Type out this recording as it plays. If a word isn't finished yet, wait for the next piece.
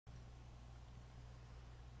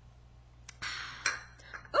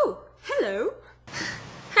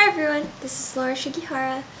This is Laura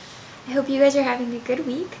Shigihara. I hope you guys are having a good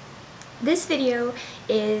week. This video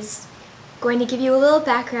is going to give you a little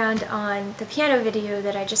background on the piano video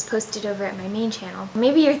that I just posted over at my main channel.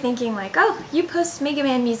 Maybe you're thinking like, oh, you post Mega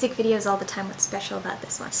Man music videos all the time, what's special about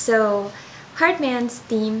this one? So, Hardman's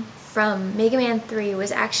theme from Mega Man 3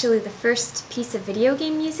 was actually the first piece of video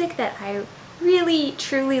game music that I really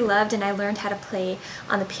truly loved, and I learned how to play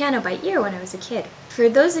on the piano by ear when I was a kid. For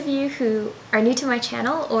those of you who are new to my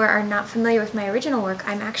channel or are not familiar with my original work,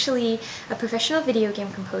 I'm actually a professional video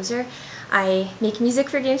game composer. I make music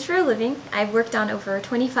for games for a living. I've worked on over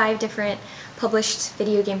 25 different published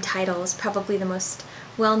video game titles, probably the most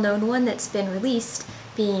well-known one that's been released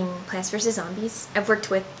being Plants vs. Zombies. I've worked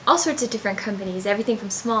with all sorts of different companies, everything from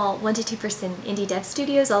small 1 to 2 person indie dev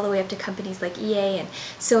studios all the way up to companies like EA and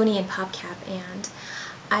Sony and PopCap, and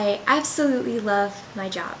I absolutely love my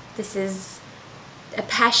job. This is a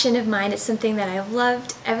passion of mine. It's something that I've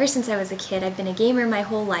loved ever since I was a kid. I've been a gamer my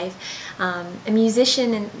whole life, a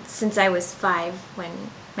musician since I was 5 when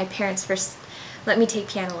my parents first let me take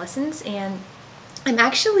piano lessons, and I'm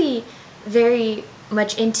actually very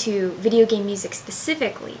much into video game music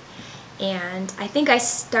specifically, and I think I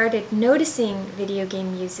started noticing video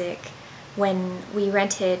game music when we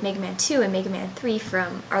rented Mega Man 2 and Mega Man 3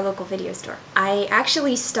 from our local video store. I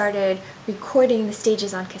actually started recording the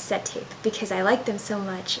stages on cassette tape because I liked them so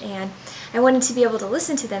much, and I wanted to be able to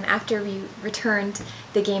listen to them after we returned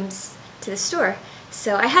the games to the store.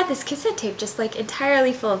 So I had this cassette tape just like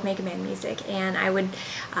entirely full of Mega Man music, and I would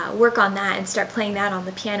work on that and start playing that on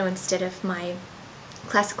the piano instead of my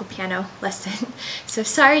classical piano lesson. So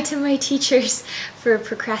sorry to my teachers for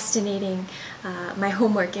procrastinating my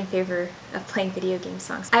homework in favor of playing video game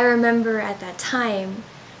songs. I remember at that time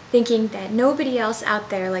thinking that nobody else out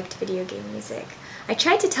there liked video game music. I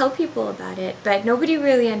tried to tell people about it, but nobody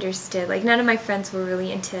really understood. Like, none of my friends were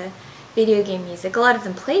really into video game music. A lot of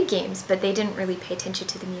them played games, but they didn't really pay attention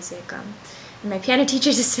to the music. And my piano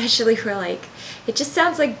teachers especially were like, it just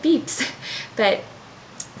sounds like beeps. But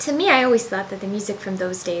to me, I always thought that the music from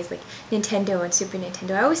those days, like Nintendo and Super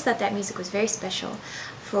Nintendo, I always thought that music was very special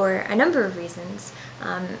for a number of reasons.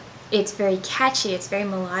 It's very catchy, it's very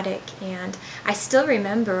melodic, and I still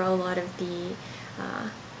remember a lot of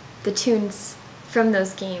the tunes from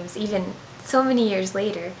those games, even so many years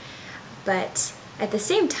later. But at the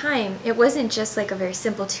same time, it wasn't just like a very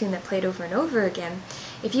simple tune that played over and over again.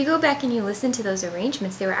 If you go back and you listen to those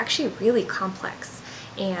arrangements, they were actually really complex,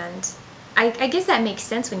 and I guess that makes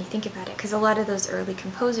sense when you think about it, because a lot of those early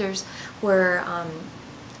composers were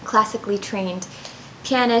classically trained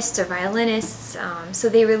pianists or violinists, so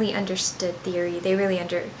they really understood theory, they really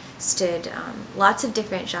understood lots of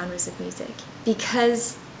different genres of music.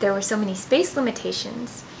 Because there were so many space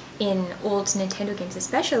limitations in old Nintendo games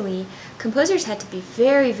especially, composers had to be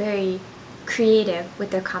very, very creative with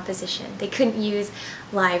their composition. They couldn't use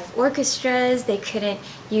live orchestras, they couldn't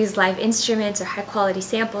use live instruments or high quality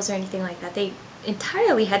samples or anything like that. They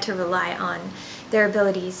entirely had to rely on their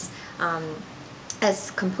abilities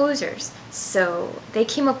as composers. So they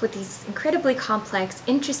came up with these incredibly complex,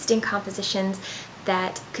 interesting compositions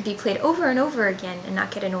that could be played over and over again and not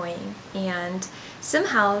get annoying. And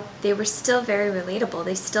somehow they were still very relatable.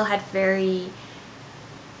 They still had very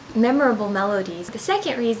memorable melodies. The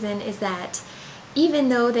second reason is that even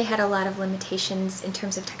though they had a lot of limitations in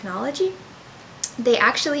terms of technology, they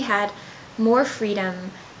actually had more freedom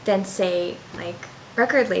than, say, like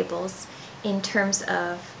record labels in terms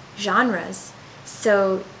of genres.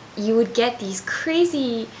 So you would get these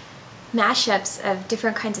crazy mashups of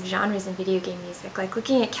different kinds of genres in video game music. Like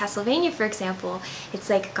looking at Castlevania, for example, it's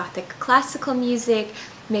like gothic classical music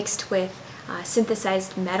mixed with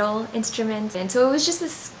synthesized metal instruments, and so it was just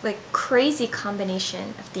this like crazy combination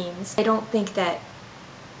of themes. I don't think that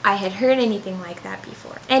I had heard anything like that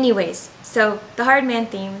before. Anyways, so the Hardman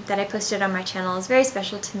theme that I posted on my channel is very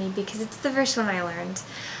special to me because it's the first one I learned,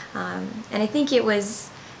 and I think it was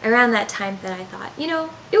around that time that I thought, you know,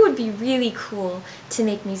 it would be really cool to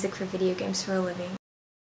make music for video games for a living.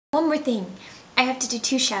 One more thing, I have to do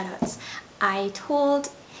 2 shout-outs. I told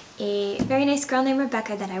a very nice girl named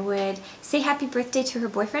Rebecca that I would say happy birthday to her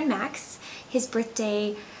boyfriend Max. His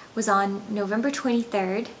birthday was on November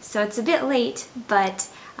 23rd, so it's a bit late, but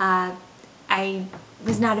I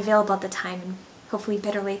was not available at the time, and hopefully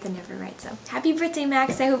better late than never, right? So happy birthday,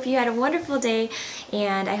 Max. I hope you had a wonderful day,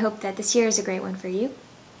 and I hope that this year is a great one for you.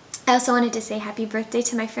 I also wanted to say happy birthday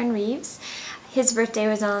to my friend Reeves. His birthday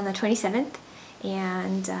was on the 27th,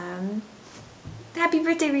 and happy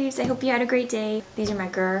birthday, Reeves. I hope you had a great day. These are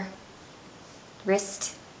my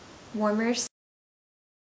wrist warmers.